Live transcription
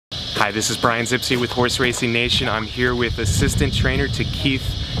Hi, this is Brian Zipsey with Horse Racing Nation. I'm here with assistant trainer to Keith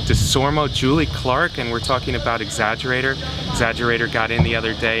DeSormo, Julie Clark, and we're talking about Exaggerator. Exaggerator got in the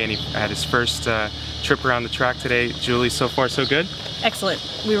other day and he had his first trip around the track today. Julie, so far so good? Excellent.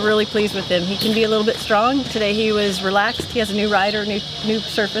 We were really pleased with him. He can be a little bit strong. Today he was relaxed. He has a new rider, new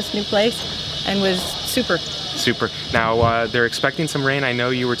surface, new place, and was super. Super. Now, they're expecting some rain. I know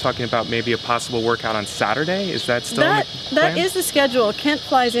you were talking about maybe a possible workout on Saturday. Is that still That is the schedule. Kent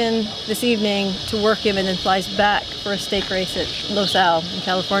flies in this evening to work him and then flies back for a stake race at Los Al in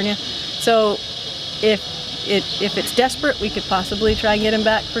California. So if it's desperate, we could possibly try and get him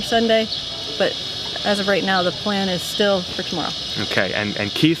back for Sunday. But as of right now, the plan is still for tomorrow. Okay,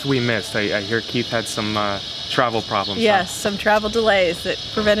 and Keith we missed. I hear Keith had some travel problems. Yes, some travel delays that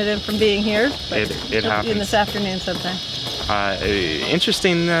prevented him from being here. But it happens. In this afternoon sometime.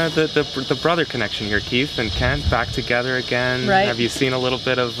 Interesting, the brother connection here, Keith and Kent back together again. Right. Have you seen a little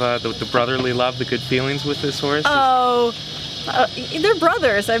bit of the brotherly love, the good feelings with this horse? Oh, they're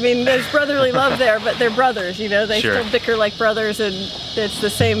brothers. I mean, there's brotherly love there, but they're brothers, you know. They still bicker like brothers, and it's the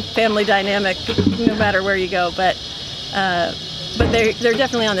same family dynamic no matter where you go. But they're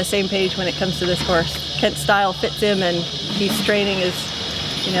definitely on the same page when it comes to this horse. Kent's style fits him, and Keith's training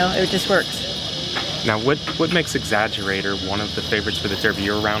is, you know, it just works. Now, what makes Exaggerator one of the favorites for the Derby?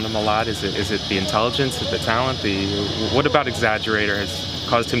 You're around him a lot. Is it the intelligence, is it the talent? What about Exaggerator has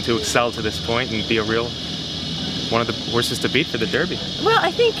caused him to excel to this point and be a real one of the horses to beat for the Derby? Well,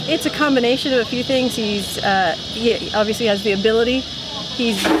 I think it's a combination of a few things. He obviously has the ability.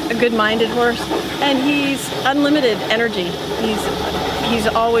 He's a good-minded horse, and he's unlimited energy. He's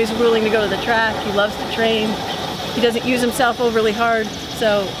always willing to go to the track. He loves to train. He doesn't use himself overly hard,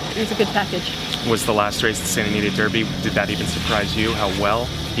 so he's a good package. Was the last race, the Santa Anita Derby, did that even surprise you, how well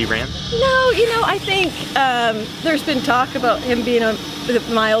he ran? No, you know, I think there's been talk about him being the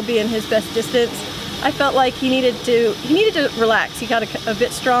mile being his best distance. I felt like he needed to relax. He got a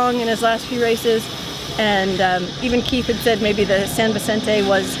bit strong in his last few races, and even Keith had said maybe the San Vicente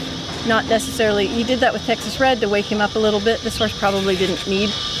was not necessarily. He did that with Texas Red to wake him up a little bit. This horse probably didn't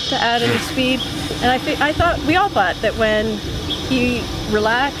need to add any speed, and we all thought that when he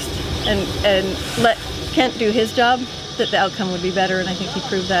relaxed and let Kent do his job, that the outcome would be better, and I think he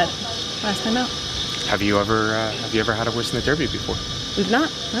proved that last time out. Have you ever had a horse in the Derby before? We've not.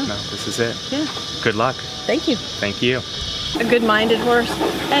 No. No, this is it. Yeah. Good luck. Thank you. Thank you. A good-minded horse,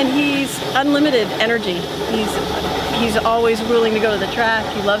 and he's unlimited energy. He's always willing to go to the track.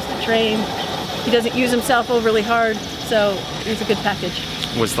 He loves to train. He doesn't use himself overly hard, so he's a good package.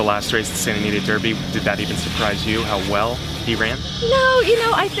 Was the last race, the Santa Anita Derby, did that even surprise you, how well he ran? No, you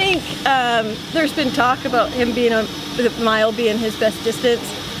know, I think there's been talk about him being the mile being his best distance.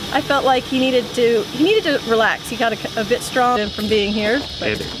 I felt like he needed to relax. He got a bit strong from being here.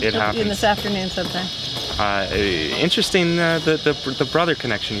 But it happens. In this afternoon sometime. Interesting, the brother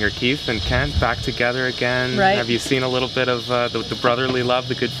connection here, Keith and Kent back together again. Right. Have you seen a little bit of the brotherly love,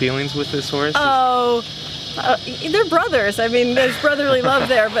 the good feelings with this horse? Oh, they're brothers. I mean, there's brotherly love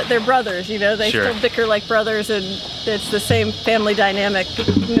there, but they're brothers, you know. They still bicker like brothers, and it's the same family dynamic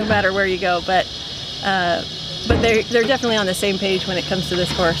no matter where you go. But they're definitely on the same page when it comes to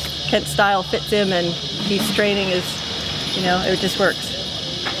this horse. Kent's style fits him, and Keith's training is, you know, it just works.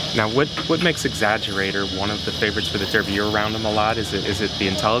 Now, what makes Exaggerator one of the favorites for the Derby? You're around him a lot. Is it the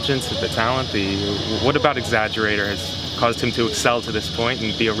intelligence, is it the talent? What about Exaggerator has caused him to excel to this point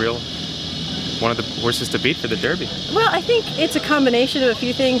and be a real one of the horses to beat for the Derby? Well, I think it's a combination of a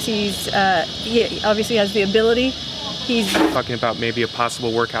few things. He obviously has the ability. He's talking about maybe a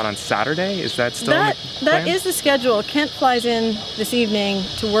possible workout on Saturday. Is that still that is the schedule. Kent flies in this evening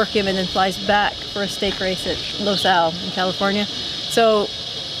to work him and then flies back for a stake race at Los Al in California. So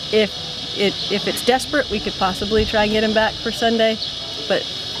if it's desperate, we could possibly try and get him back for Sunday. But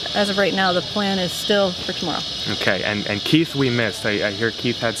as of right now, the plan is still for tomorrow. Okay, and Keith we missed. I hear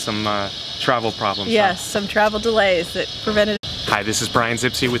Keith had some travel problems. Yes, some travel delays that prevented. Hi, this is Brian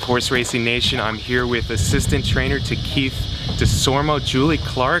Zipsey with Horse Racing Nation. I'm here with assistant trainer to Keith DeSormo, Julie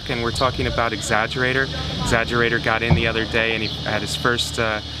Clark, and we're talking about Exaggerator. Exaggerator got in the other day and he had his first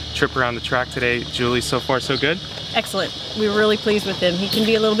trip around the track today. Julie, so far so good? Excellent. We were really pleased with him. He can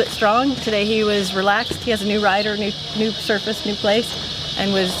be a little bit strong. Today he was relaxed. He has a new rider, new surface, new place,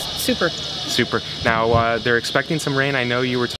 and was super. Super. Now, they're expecting some rain. I know you were